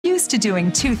used to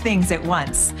doing two things at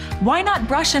once. Why not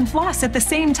brush and floss at the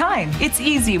same time? It's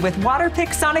easy with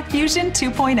Waterpik Sonic Fusion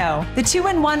 2.0, the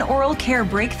 2-in-1 oral care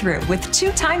breakthrough with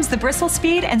 2 times the bristle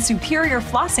speed and superior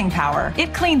flossing power.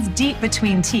 It cleans deep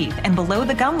between teeth and below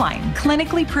the gum line,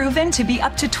 clinically proven to be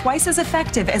up to twice as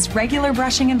effective as regular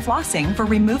brushing and flossing for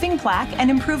removing plaque and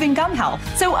improving gum health.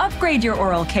 So upgrade your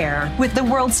oral care with the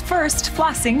world's first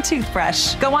flossing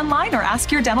toothbrush. Go online or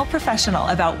ask your dental professional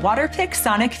about Waterpik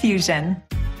Sonic Fusion.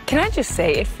 Can I just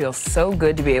say it feels so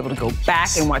good to be able to go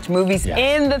back and watch movies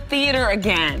in the theater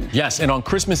again. Yes, and on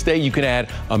Christmas Day, you can add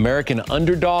American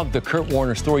Underdog, the Kurt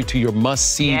Warner story, to your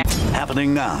must-see.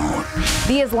 Happening now.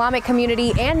 The Islamic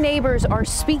community and neighbors are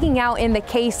speaking out in the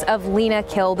case of Lena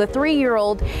Kill, the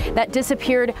 3-year-old that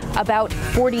disappeared about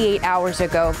 48 hours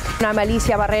ago. I'm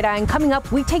Alicia Barrera, and coming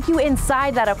up, we take you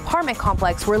inside that apartment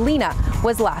complex where Lena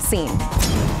was last seen.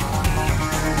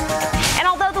 And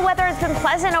although the weather has been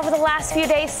pleasant over the last few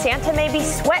days, Santa may be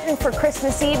sweating for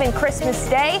Christmas Eve and Christmas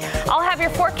Day. I'll have your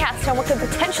forecast on what could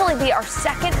potentially be our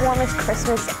second warmest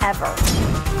Christmas ever.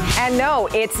 And no,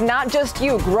 it's not just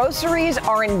you. Groceries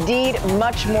are indeed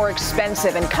much more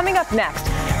expensive. And coming up next,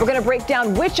 we're going to break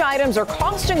down which items are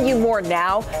costing you more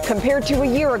now compared to a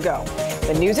year ago.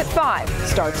 The news at 5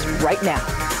 starts right now.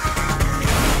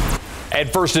 And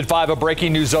first at 5, a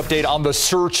breaking news update on the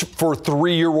search for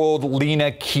 3-year-old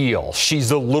Lena Kiel. She's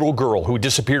the little girl who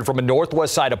disappeared from a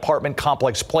Northwest Side apartment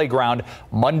complex playground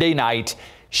Monday night.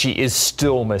 She is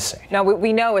still missing. Now, what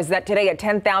we know is that today a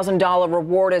 $10,000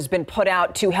 reward has been put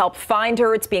out to help find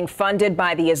her. It's being funded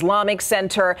by the Islamic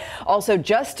Center. Also,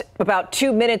 just about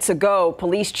 2 minutes ago,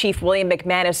 Police Chief William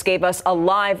McManus gave us a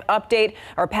live update.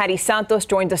 Our Patty Santos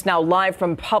joins us now live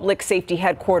from Public Safety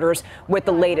Headquarters with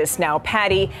the latest. Now,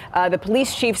 Patty, the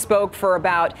police chief spoke for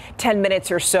about 10 minutes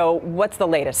or so. What's the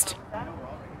latest?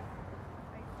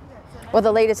 Well,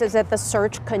 the latest is that the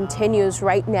search continues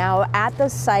right now at the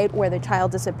site where the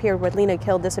child disappeared, where Lena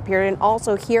Kill disappeared, and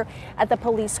also here at the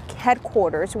police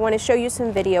headquarters. We want to show you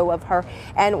some video of her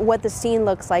and what the scene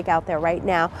looks like out there right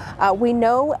now. We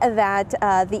know that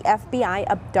the FBI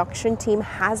abduction team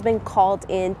has been called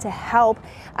in to help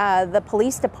the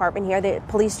police department here. The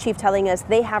police chief telling us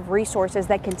they have resources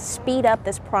that can speed up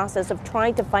this process of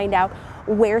trying to find out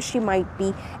where she might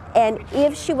be and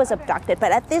if she was abducted.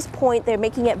 But at this point, they're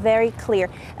making it very clear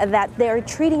that they're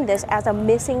treating this as a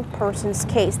missing persons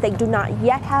case. They do not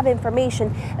yet have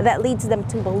information that leads them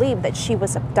to believe that she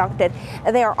was abducted.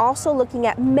 They are also looking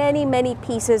at many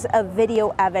pieces of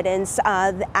video evidence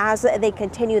as they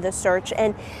continue the search.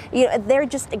 And they're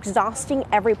just exhausting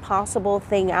every possible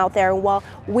thing out there. While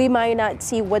we might not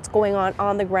see what's going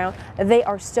on the ground, they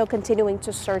are still continuing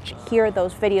to search. Hear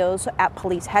those videos at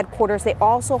police headquarters. They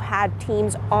also had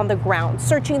teams on the ground,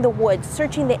 searching the woods,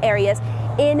 searching the areas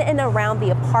in and around the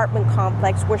apartment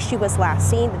complex where she was last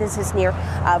seen. This is near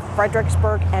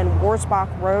Fredericksburg and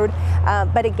Wurzbach Road.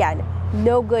 But again,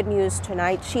 no good news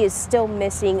tonight. She is still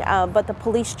missing, but the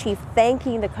police chief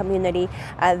thanking the community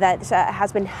that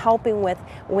has been helping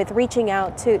with reaching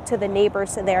out to the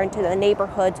neighbors there and to the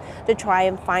neighborhoods to try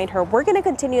and find her. We're going to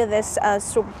continue this,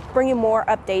 so bring you more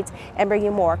updates and bring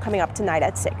you more coming up tonight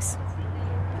at 6.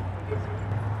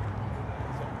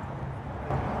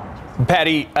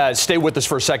 Patty, stay with us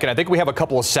for a second. I think we have a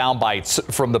couple of sound bites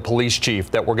from the police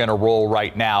chief that we're going to roll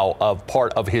right now of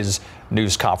part of his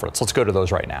news conference. Let's go to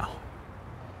those right now.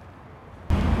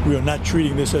 We are not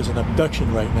treating this as an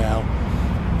abduction right now.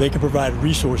 They can provide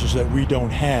resources that we don't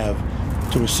have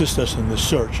to assist us in this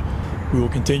search. We will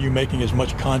continue making as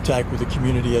much contact with the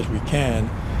community as we can,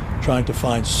 trying to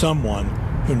find someone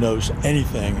who knows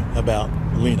anything about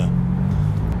Lena.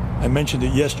 I mentioned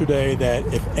it yesterday that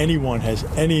if anyone has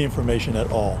any information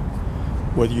at all,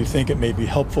 whether you think it may be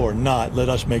helpful or not, let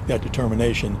us make that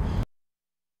determination.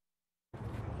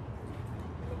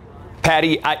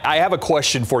 Patty, I have a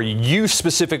question for you. You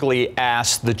specifically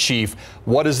asked the chief,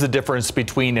 what is the difference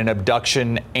between an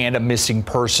abduction and a missing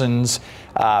persons?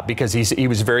 Because he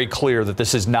was very clear that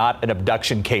this is not an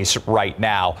abduction case right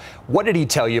now. What did he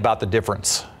tell you about the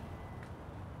difference?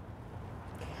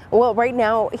 Well, right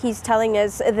now he's telling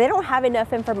us they don't have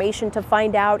enough information to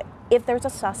find out if there's a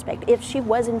suspect, if she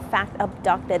was in fact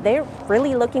abducted. They're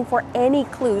really looking for any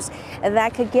clues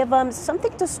that could give them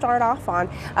something to start off on,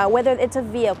 whether it's a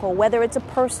vehicle, whether it's a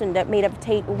person that may have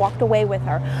walked away with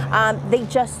her. They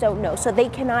just don't know. So they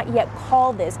cannot yet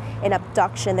call this an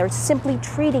abduction. They're simply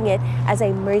treating it as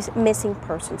a missing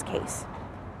persons case.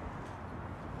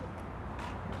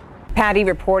 Patty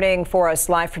reporting for us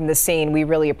live from the scene. We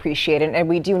really appreciate it. And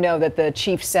we do know that the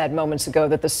chief said moments ago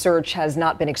that the search has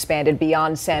not been expanded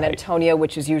beyond San Antonio,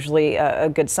 which is usually a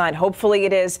good sign. Hopefully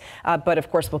it is. But of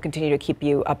course, we'll continue to keep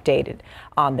you updated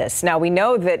on this. Now, we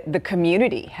know that the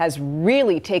community has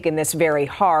really taken this very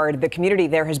hard. The community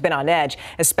there has been on edge,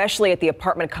 especially at the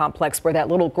apartment complex where that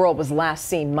little girl was last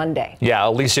seen Monday. Yeah,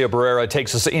 Alicia Barrera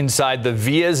takes us inside the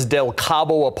Villas del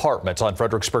Cabo apartments on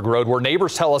Fredericksburg Road, where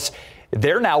neighbors tell us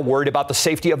they're now worried about the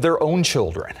safety of their own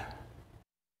children.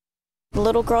 The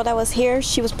little girl that was here,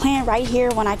 she was playing right here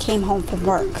when I came home from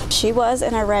work. She was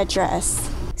in a red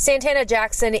dress. Santana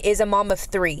Jackson is a mom of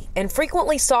 3 and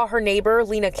frequently saw her neighbor,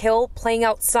 Lena Kill, playing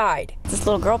outside. This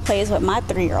little girl plays with my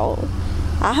 3-year-old.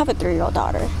 I have a 3-year-old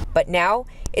daughter. But now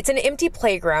it's an empty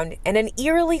playground and an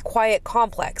eerily quiet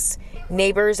complex.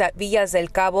 Neighbors at Villas del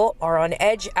Cabo are on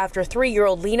edge after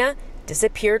 3-year-old Lena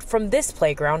disappeared from this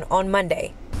playground on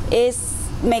Monday. It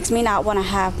makes me not want to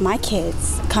have my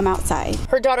kids come outside.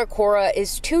 Her daughter Cora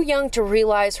is too young to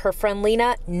realize her friend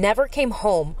Lena never came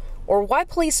home or why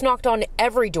police knocked on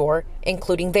every door,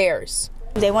 including theirs.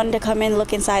 They wanted to come in,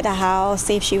 look inside the house,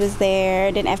 see if she was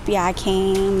there. Then FBI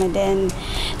came, and then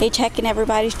they checked in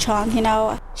everybody's trunk, you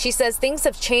know. She says things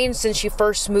have changed since she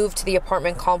first moved to the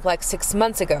apartment complex 6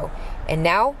 months ago, and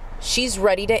now she's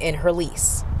ready to end her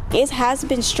lease. It has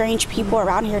been strange people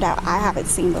around here that I haven't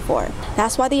seen before.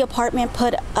 That's why the apartment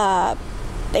put a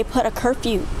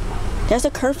curfew. There's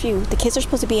a curfew. The kids are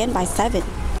supposed to be in by 7.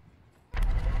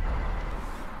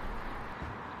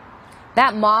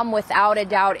 That mom, without a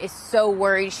doubt, is so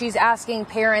worried. She's asking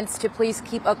parents to please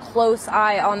keep a close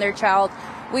eye on their child.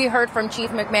 We heard from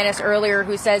Chief McManus earlier,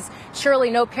 who says surely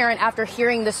no parent after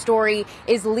hearing the story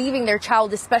is leaving their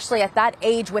child, especially at that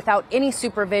age, without any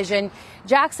supervision.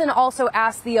 Jackson also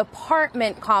asked the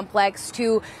apartment complex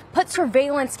to put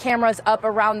surveillance cameras up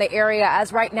around the area,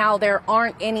 as right now there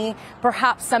aren't any,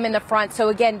 perhaps some in the front. So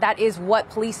again, that is what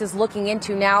police is looking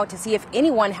into now to see if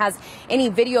anyone has any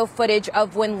video footage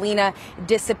of when Lena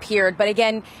disappeared. But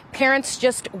again, parents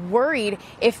just worried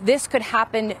if this could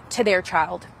happen to their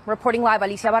child. Reporting live,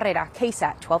 Alicia Barrera,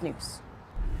 KSAT 12 News.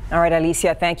 All right,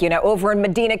 Alicia, thank you. Now, over in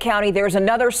Medina County, there's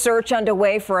another search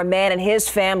underway for a man and his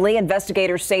family.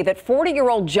 Investigators say that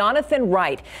 40-year-old Jonathan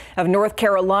Wright of North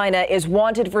Carolina is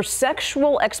wanted for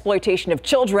sexual exploitation of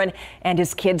children, and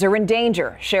his kids are in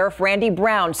danger. Sheriff Randy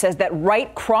Brown says that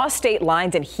Wright crossed state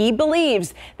lines, and he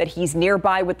believes that he's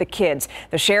nearby with the kids.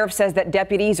 The sheriff says that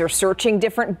deputies are searching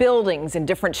different buildings and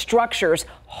different structures,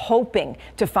 hoping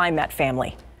to find that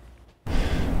family.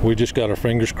 We just got our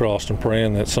fingers crossed and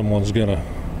praying that someone's going to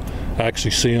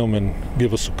actually see them and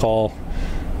give us a call.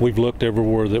 We've looked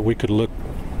everywhere that we could look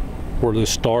where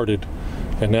this started,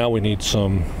 and now we need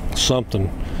something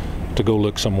to go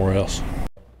look somewhere else.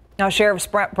 Now, Sheriff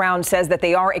Brown says that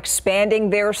they are expanding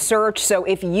their search. So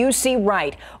if you see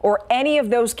Wright or any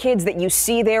of those kids that you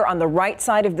see there on the right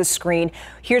side of the screen,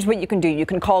 here's what you can do. You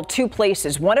can call 2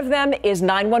 places. One of them is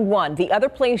 911. The other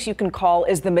place you can call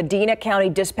is the Medina County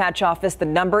Dispatch Office. The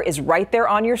number is right there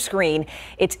on your screen.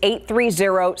 It's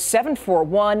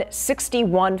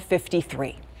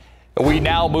 830-741-6153. We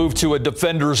now move to a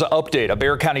defender's update. A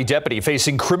Bexar County deputy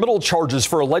facing criminal charges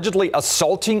for allegedly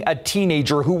assaulting a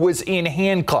teenager who was in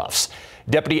handcuffs.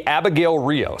 Deputy Abigail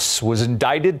Rios was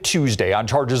indicted Tuesday on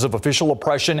charges of official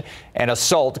oppression and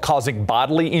assault causing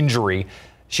bodily injury.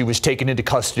 She was taken into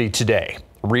custody today.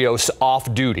 Rios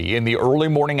off duty in the early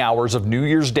morning hours of New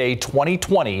Year's Day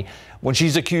 2020 when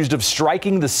she's accused of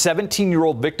striking the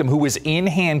 17-year-old victim who was in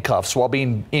handcuffs while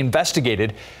being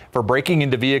investigated for breaking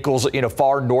into vehicles in a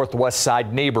far northwest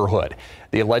side neighborhood.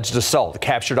 The alleged assault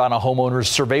captured on a homeowner's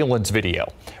surveillance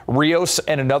video. Rios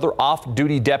and another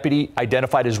off-duty deputy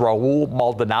identified as Raul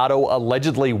Maldonado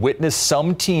allegedly witnessed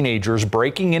some teenagers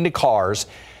breaking into cars,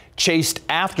 chased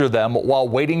after them while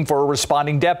waiting for a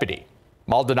responding deputy.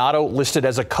 Maldonado listed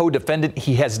as a co-defendant.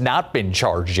 He has not been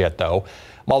charged yet, though.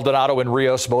 Maldonado and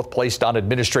Rios both placed on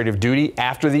administrative duty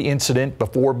after the incident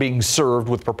before being served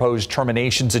with proposed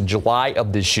terminations in July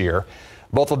of this year.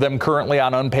 Both of them currently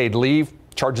on unpaid leave.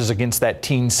 Charges against that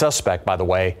teen suspect, by the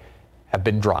way, have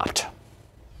been dropped.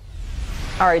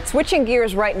 All right, switching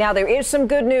gears right now, there is some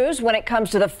good news when it comes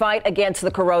to the fight against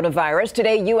the coronavirus.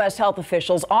 Today, U.S. health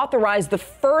officials authorized the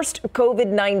first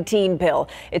COVID-19 pill.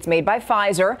 It's made by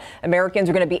Pfizer. Americans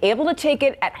are going to be able to take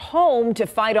it at home to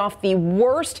fight off the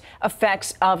worst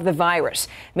effects of the virus.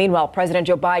 Meanwhile, President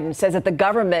Joe Biden says that the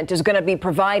government is going to be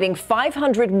providing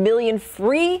 500 million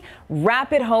free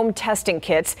rapid home testing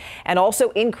kits and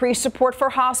also increase support for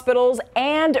hospitals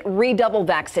and redouble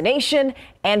vaccination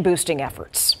and boosting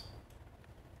efforts.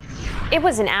 It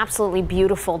was an absolutely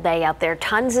beautiful day out there.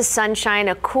 Tons of sunshine,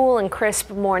 a cool and crisp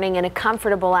morning, and a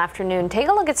comfortable afternoon. Take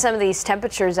a look at some of these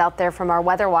temperatures out there from our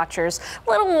weather watchers.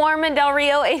 A little warm in Del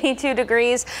Rio, 82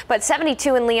 degrees, but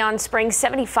 72 in Leon Springs,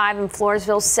 75 in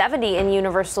Floresville, 70 in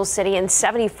Universal City, and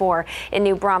 74 in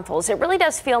New Braunfels. It really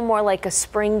does feel more like a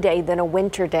spring day than a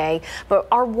winter day, but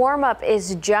our warm-up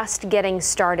is just getting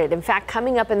started. In fact,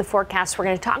 coming up in the forecast, we're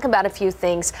going to talk about a few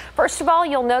things. First of all,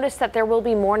 you'll notice that there will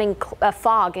be morning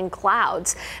fog and clouds.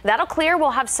 That'll clear, we'll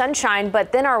have sunshine,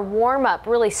 but then our warm-up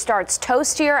really starts.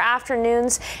 Toastier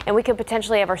afternoons, and we could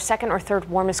potentially have our second or third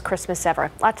warmest Christmas ever.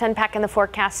 A lot to unpack in the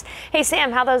forecast. Hey,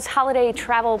 Sam, how those holiday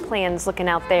travel plans looking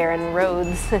out there and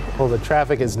roads? Well, the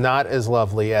traffic is not as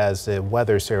lovely as the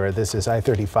weather, Sarah. This is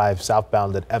I-35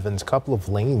 southbound at Evans. Couple of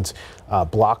lanes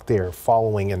blocked there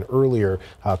following an earlier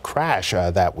crash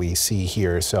that we see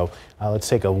here. So let's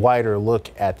take a wider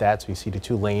look at that. So you see the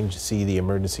 2 lanes, you see the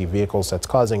emergency vehicles. That's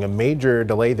causing a major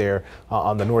delay there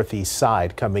on the northeast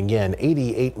side coming in.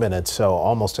 88 minutes, so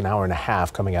almost an hour and a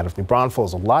half coming out of New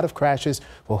Braunfels. A lot of crashes.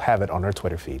 We'll have it on our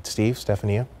Twitter feed. Steve,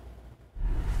 Stephanie.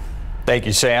 Thank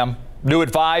you, Sam. New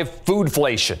at 5,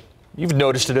 foodflation. You've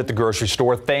noticed it at the grocery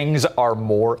store. Things are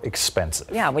more expensive.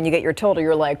 Yeah, when you get your total,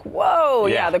 you're like, whoa.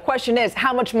 Yeah, the question is,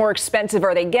 how much more expensive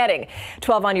are they getting?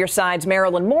 12 on your sides,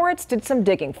 Marilyn Moritz did some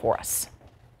digging for us.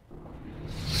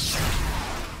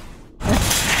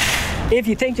 If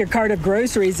you think your cart of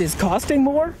groceries is costing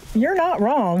more, you're not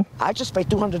wrong. I just paid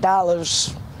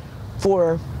 $200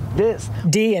 for this.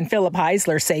 Dee and Philip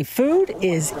Heisler say food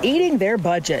is eating their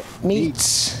budget.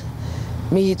 Meats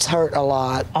hurt a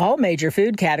lot. All major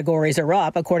food categories are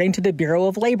up, according to the Bureau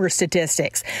of Labor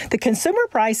Statistics. The Consumer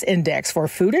Price Index for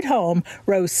food at home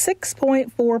rose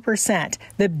 6.4%,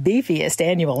 the beefiest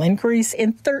annual increase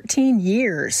in 13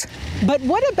 years. But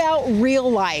what about real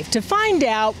life? To find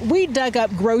out, we dug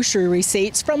up grocery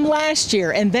receipts from last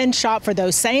year and then shopped for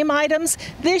those same items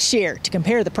this year to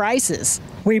compare the prices.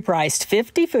 We priced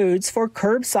 50 foods for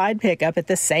curbside pickup at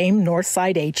the same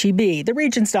Northside H-E-B, the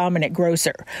region's dominant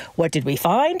grocer. What did we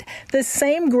find? The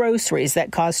same groceries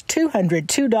that cost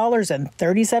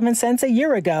 $202.37 a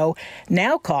year ago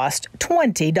now cost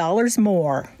 $20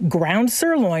 more. Ground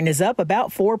sirloin is up about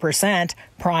 4%.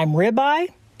 Prime ribeye,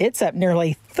 it's up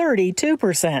nearly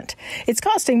 32%. It's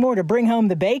costing more to bring home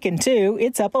the bacon, too.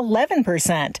 It's up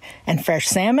 11%. And fresh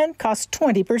salmon costs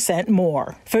 20%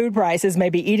 more. Food prices may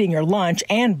be eating your lunch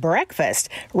and breakfast.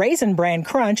 Raisin Bran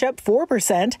Crunch up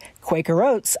 4%. Quaker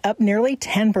Oats up nearly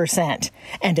 10%.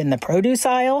 And in the produce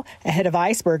aisle, a head of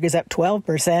iceberg is up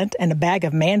 12%, and a bag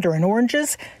of mandarin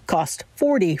oranges cost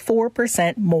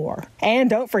 44% more. And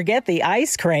don't forget the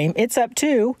ice cream. It's up,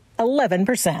 too.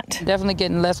 11%. Definitely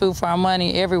getting less food for our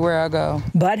money everywhere I go.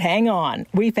 But hang on,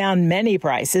 we found many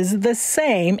prices the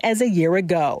same as a year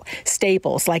ago.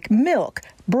 Staples like milk,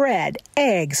 bread,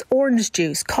 eggs, orange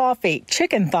juice, coffee,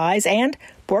 chicken thighs, and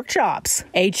pork chops.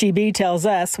 H-E-B tells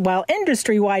us while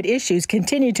industry-wide issues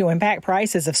continue to impact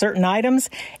prices of certain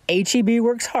items, H-E-B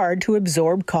works hard to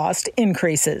absorb cost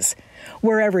increases.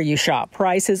 Wherever you shop,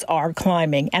 prices are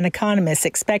climbing, and economists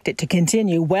expect it to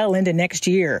continue well into next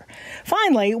year.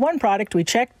 Finally, one product we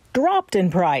checked dropped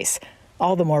in price.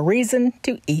 All the more reason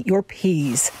to eat your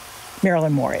peas.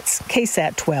 Marilyn Moritz,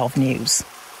 KSAT 12 News.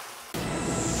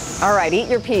 All right, eat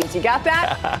your peas. You got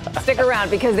that? Stick around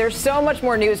because there's so much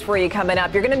more news for you coming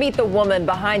up. You're going to meet the woman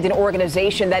behind an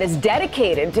organization that is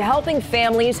dedicated to helping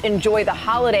families enjoy the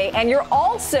holiday. And you're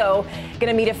also going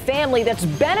to meet a family that's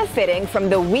benefiting from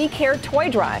the We Care toy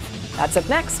drive. That's up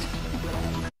next.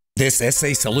 This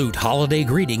SA Salute holiday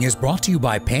greeting is brought to you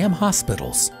by Pam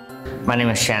Hospitals. My name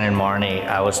is Shannon Marney.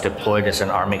 I was deployed as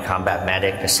an Army combat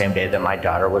medic the same day that my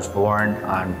daughter was born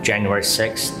on January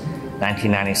 6th,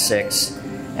 1996.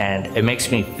 And it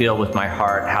makes me feel with my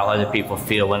heart how other people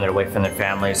feel when they're away from their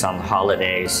families on the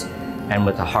holidays. And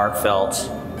with a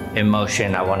heartfelt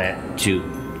emotion, I wanted to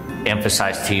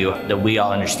emphasize to you that we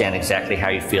all understand exactly how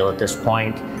you feel at this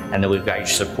point and that we've got your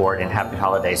support, and happy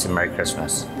holidays and Merry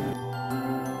Christmas.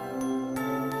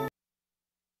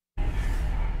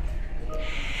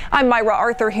 I'm Myra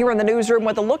Arthur here in the newsroom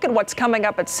with a look at what's coming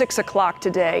up at 6 o'clock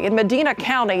today. In Medina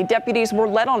County, deputies were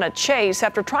led on a chase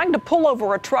after trying to pull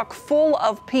over a truck full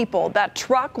of people. That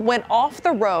truck went off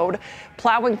the road,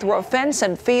 plowing through a fence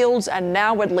and fields, and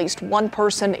now at least one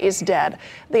person is dead.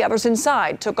 The others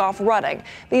inside took off running.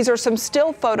 These are some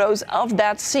still photos of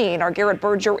that scene. Our Garrett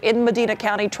Berger in Medina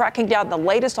County tracking down the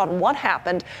latest on what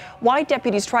happened, why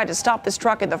deputies tried to stop this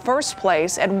truck in the first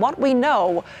place, and what we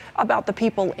know about the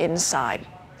people inside.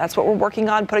 That's what we're working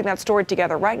on, putting that story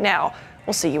together right now.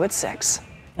 We'll see you at 6.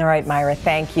 All right, Myra,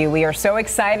 thank you. We are so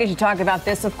excited to talk about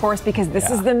this, of course, because this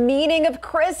is the meaning of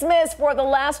Christmas. For the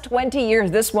last 20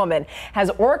 years, this woman has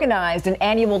organized an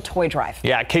annual toy drive.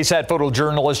 Yeah, KSAT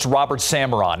photojournalist Robert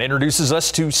Samaron introduces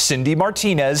us to Cindy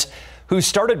Martinez, who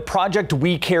started Project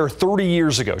We Care 30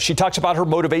 years ago. She talks about her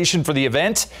motivation for the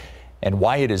event and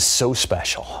why it is so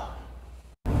special.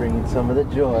 Bringing some of the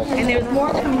joy. And there's more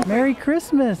coming. Merry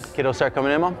Christmas. Kiddos start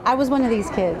coming in, Mom? I was one of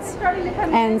these kids,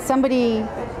 and somebody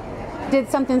did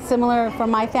something similar for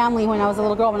my family when I was a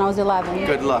little girl when I was 11.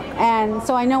 Good luck. And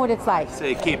so I know what it's like.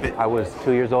 Say, keep it. I was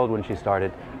 2 years old when she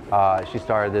started. She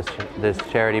started this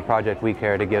charity Project We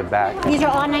Care to give back. These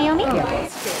are all Naomi?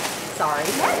 Sorry.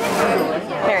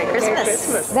 Merry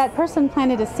Christmas. That person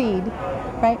planted a seed,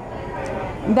 right?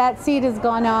 That seed has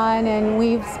gone on, and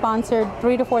we've sponsored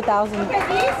 3,000 to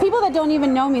 4,000 people that don't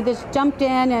even know me. Just jumped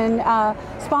in and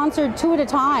sponsored 2 at a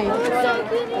time.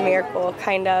 A miracle,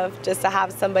 kind of, just to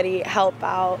have somebody help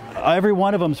out. Every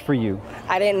one of them's for you.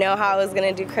 I didn't know how I was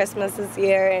going to do Christmas this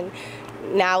year, and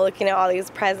now looking at all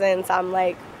these presents, I'm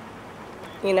like,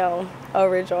 you know,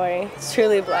 overjoyed. It's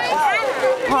truly blessed.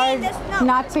 Hard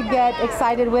not to get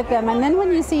excited with them, and then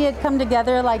when you see it come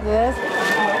together like this.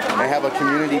 They have a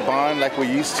community bond like we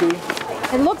used to.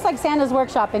 It looks like Santa's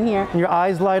workshop in here. Your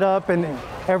eyes light up and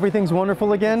everything's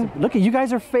wonderful again. Look, you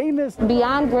guys are famous.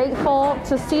 Beyond grateful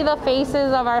to see the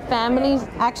faces of our families.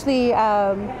 Actually,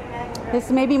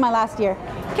 this may be my last year.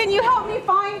 Can you help me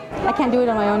find? I can't do it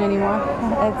on my own anymore.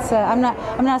 It's I'm not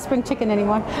a spring chicken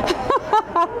anymore.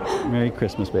 Merry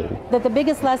Christmas, baby. That the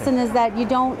biggest lesson is that you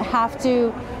don't have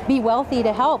to be wealthy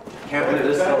to help. Can't believe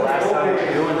this is the last time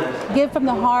you're doing this. Give from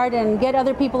the heart and get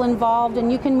other people involved,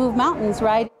 and you can move mountains,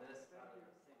 right?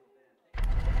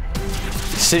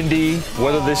 Cindy,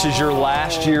 whether this is your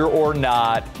last year or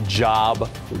not, job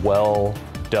well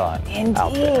done.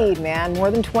 Indeed, man.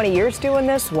 More than 20 years doing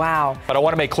this? Wow. But I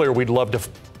want to make clear, we'd love to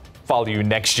follow you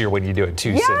next year when you do it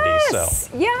too, Cindy.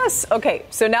 Yes. Okay,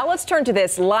 so now let's turn to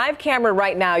this live camera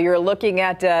right now. You're looking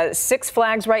at Six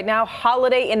Flags right now,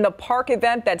 Holiday in the Park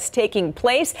event that's taking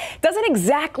place. Doesn't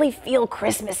exactly feel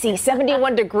Christmassy,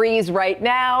 71 degrees right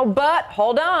now, but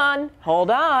hold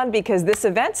on, because this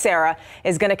event, Sarah,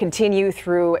 is going to continue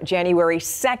through January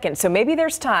 2nd. So maybe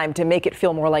there's time to make it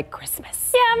feel more like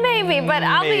Christmas. Yeah, maybe, but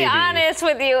I'll be honest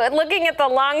with you. Looking at the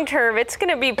long term, it's going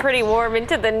to be pretty warm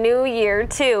into the new year,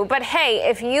 too. But hey,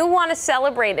 if you want to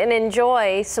celebrate and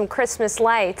enjoy some Christmas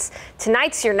lights,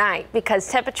 tonight's your night because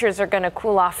temperatures are going to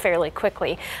cool off fairly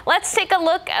quickly. Let's take a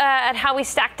look at how we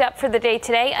stacked up for the day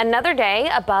today. Another day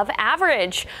above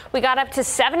average. We got up to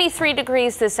 73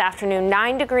 degrees this afternoon,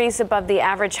 9 degrees above the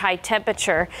average high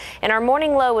temperature, and our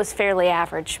morning low was fairly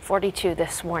average, 42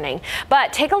 this morning.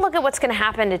 But take a look at what's going to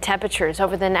happen to temperatures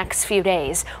over the next few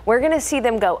days. We're going to see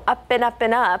them go up and up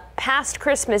and up past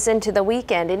Christmas into the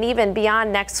weekend and even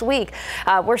beyond next week.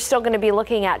 We're still going to be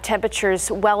looking at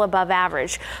temperatures well above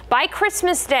average. By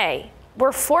Christmas Day,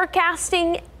 we're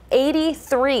forecasting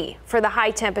 83 for the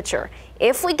high temperature.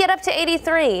 If we get up to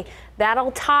 83,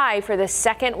 that'll tie for the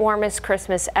second warmest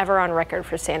Christmas ever on record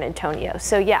for San Antonio.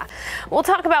 So yeah, we'll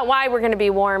talk about why we're going to be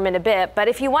warm in a bit. But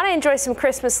if you want to enjoy some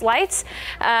Christmas lights,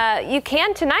 you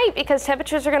can tonight because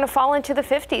temperatures are going to fall into the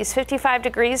 50s, 55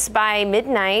 degrees by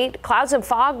midnight. Clouds and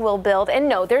fog will build. And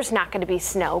no, there's not going to be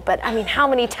snow. But I mean, how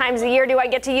many times a year do I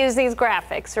get to use these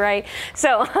graphics, right?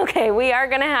 So, okay, we are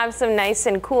going to have some nice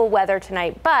and cool weather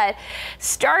tonight. But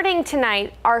starting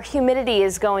tonight, our humidity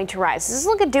is going to rise. Let's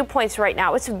look at dew points right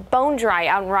now. It's bone dry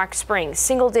out in Rock Springs,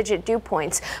 single-digit dew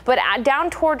points. But down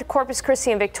toward Corpus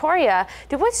Christi and Victoria,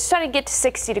 dew points are starting to get to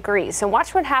 60 degrees. And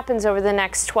watch what happens over the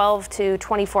next 12 to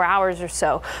 24 hours or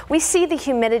so. We see the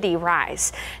humidity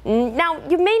rise. Now,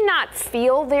 you may not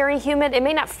feel very humid. It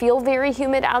may not feel very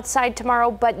humid outside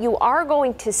tomorrow, but you are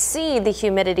going to see the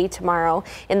humidity tomorrow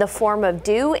in the form of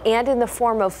dew and in the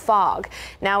form of fog.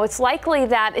 Now, it's likely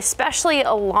that, especially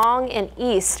along and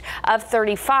east of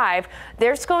 35,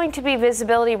 there's going to be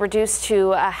visibility reduced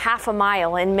to a half a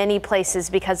mile in many places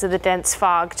because of the dense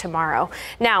fog tomorrow.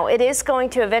 Now, it is going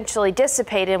to eventually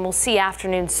dissipate and we'll see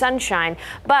afternoon sunshine.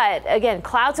 But again,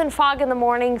 clouds and fog in the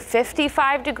morning,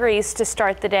 55 degrees to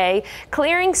start the day,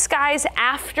 clearing skies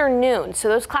afternoon. So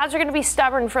those clouds are going to be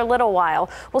stubborn for a little while.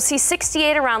 We'll see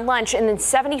 68 around lunch and then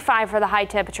 75 for the high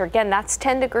temperature. Again, that's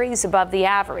 10 degrees above the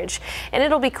average. And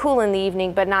it'll be cool in the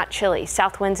evening, but not chilly.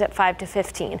 South winds at 5 to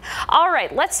 15. All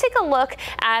right, let's take a look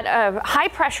at a high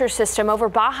pressure system over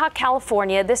Baja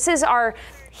California. This is our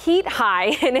heat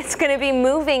high, and it's going to be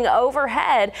moving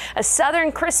overhead, a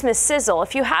southern Christmas sizzle.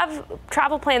 If you have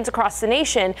travel plans across the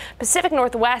nation, Pacific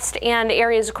Northwest and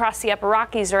areas across the Upper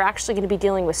Rockies are actually going to be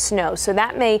dealing with snow, so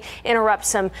that may interrupt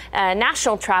some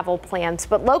national travel plans.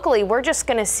 But locally, we're just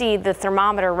going to see the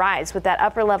thermometer rise with that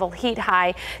upper level heat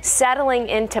high settling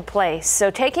into place.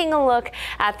 So taking a look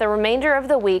at the remainder of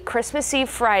the week, Christmas Eve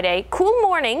Friday, cool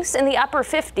mornings in the upper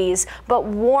 50s, but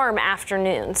warm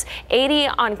afternoons. 80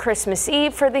 on Christmas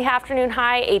Eve for the afternoon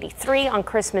high, 83 on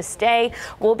Christmas Day.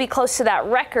 We'll be close to that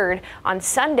record on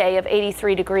Sunday of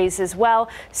 83 degrees as well.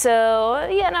 So,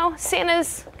 you know,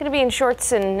 Santa's going to be in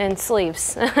shorts and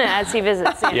sleeves as he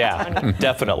visits San Antonio. Yeah,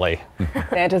 definitely.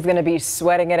 Santa's going to be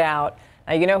sweating it out.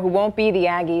 You know who won't be? The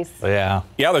Aggies.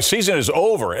 Yeah, the season is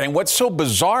over. And what's so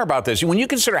bizarre about this, when you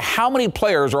consider how many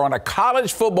players are on a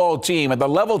college football team at the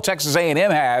level Texas A&M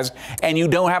has, and you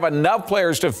don't have enough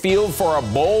players to field for a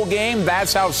bowl game,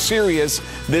 that's how serious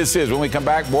this is. When we come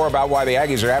back, more about why the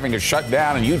Aggies are having to shut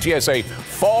down, and UTSA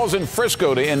falls in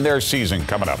Frisco to end their season.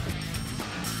 Coming up.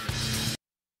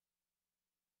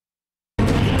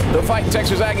 The Fighting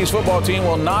Texas Aggies football team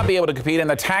will not be able to compete in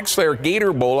the TaxSlayer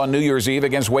Gator Bowl on New Year's Eve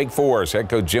against Wake Forest. Head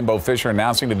coach Jimbo Fisher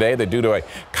announcing today that due to a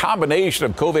combination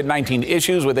of COVID-19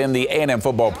 issues within the A&M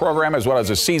football program as well as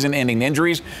the season-ending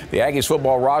injuries, the Aggies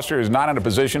football roster is not in a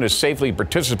position to safely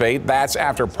participate. That's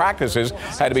after practices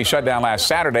had to be shut down last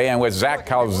Saturday, and with Zach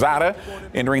Calzada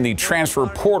entering the transfer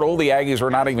portal, the Aggies were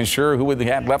not even sure who would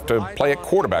have left to play at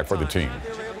quarterback for the team.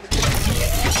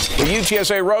 The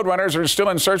UTSA Roadrunners are still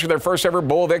in search of their first ever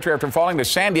bowl victory after falling to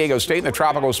San Diego State in the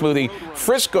Tropical Smoothie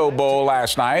Frisco Bowl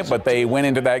last night, but they went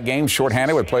into that game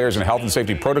shorthanded with players in health and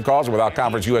safety protocols and without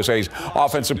Conference USA's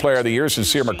Offensive Player of the Year,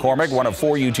 Sincere McCormick, one of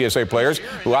 4 UTSA players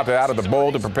who opted out of the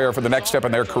bowl to prepare for the next step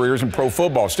in their careers in pro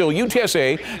football. Still,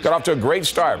 UTSA got off to a great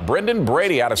start. Brendan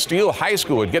Brady out of Steele High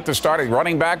School would get the start at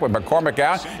running back with McCormick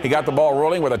out. He got the ball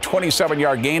rolling with a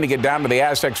 27-yard gain to get down to the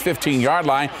Aztecs' 15-yard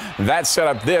line. That set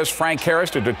up this. Frank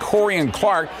Harris to Corian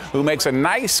Clark, who makes a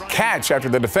nice catch after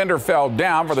the defender fell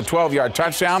down for the 12-yard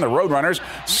touchdown. The Roadrunners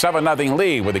 7-0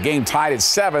 lead. With the game tied at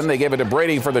 7, they gave it to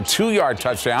Brady for the 2-yard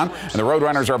touchdown, and the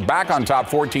Roadrunners are back on top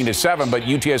 14-7, but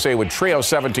UTSA would trail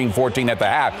 17-14 at the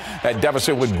half. That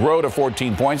deficit would grow to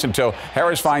 14 points until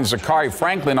Harris finds Zachary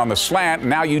Franklin on the slant.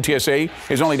 Now UTSA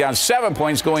is only down 7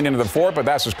 points going into the fourth, but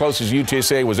that's as close as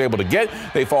UTSA was able to get.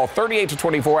 They fall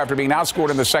 38-24 after being outscored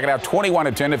in the second half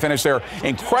 21-10 to finish their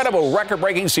incredible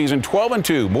record-breaking season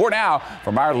 12-2. More now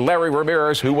from our Larry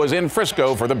Ramirez, who was in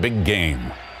Frisco for the big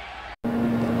game.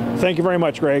 Thank you very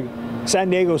much, Greg. San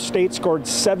Diego State scored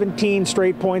 17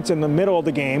 straight points in the middle of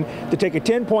the game to take a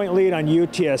 10-point lead on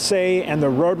UTSA, and the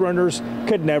Roadrunners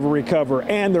could never recover.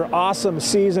 And their awesome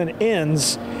season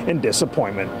ends in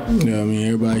disappointment. Yeah, I mean,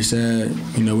 everybody's sad.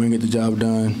 You know, we didn't get the job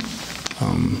done.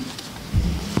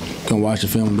 Gonna watch the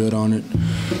film and build on it.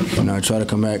 And try to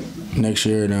come back next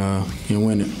year and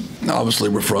win it. Obviously,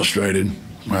 we're frustrated.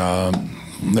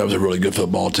 That was a really good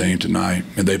football team tonight,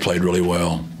 and they played really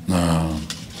well.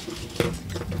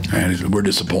 And we're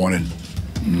disappointed,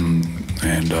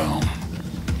 and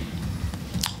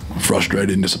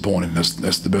frustrated and disappointed.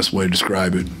 That's the best way to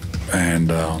describe it, and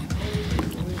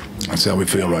that's how we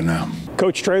feel right now.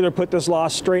 Coach Traylor put this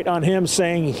loss straight on him,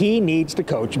 saying he needs to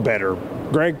coach better.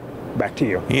 Greg, back to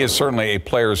you. He is certainly a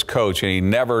player's coach, and he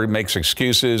never makes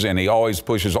excuses, and he always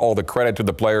pushes all the credit to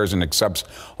the players and accepts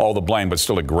all the blame, but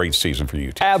still a great season for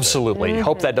UTSA. Absolutely.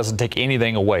 Hope that doesn't take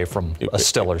anything away from a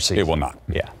stellar season. It will not.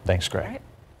 Yeah. Thanks, Greg. Right.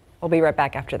 We'll be right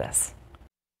back after this.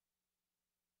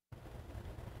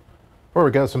 Well,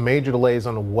 we got some major delays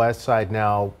on the west side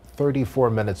now. 34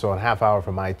 minutes, so a half hour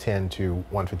from I-10 to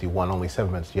 151, only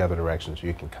 7 minutes the other direction, so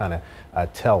you can kind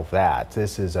of tell that.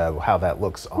 This is how that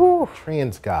looks on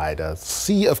TransGuide. A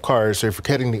sea of cars, so if you're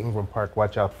heading to Ingram Park,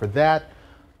 watch out for that.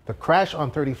 The crash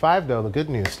on 35, though, the good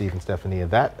news, Steve and Stephanie,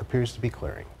 that appears to be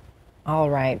clearing.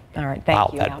 All right, thank you.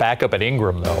 Wow, that backup at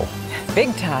Ingram, though.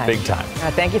 Big time. Big time.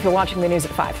 Thank you for watching the news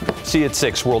at 5. See you at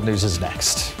 6. World News is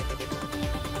next.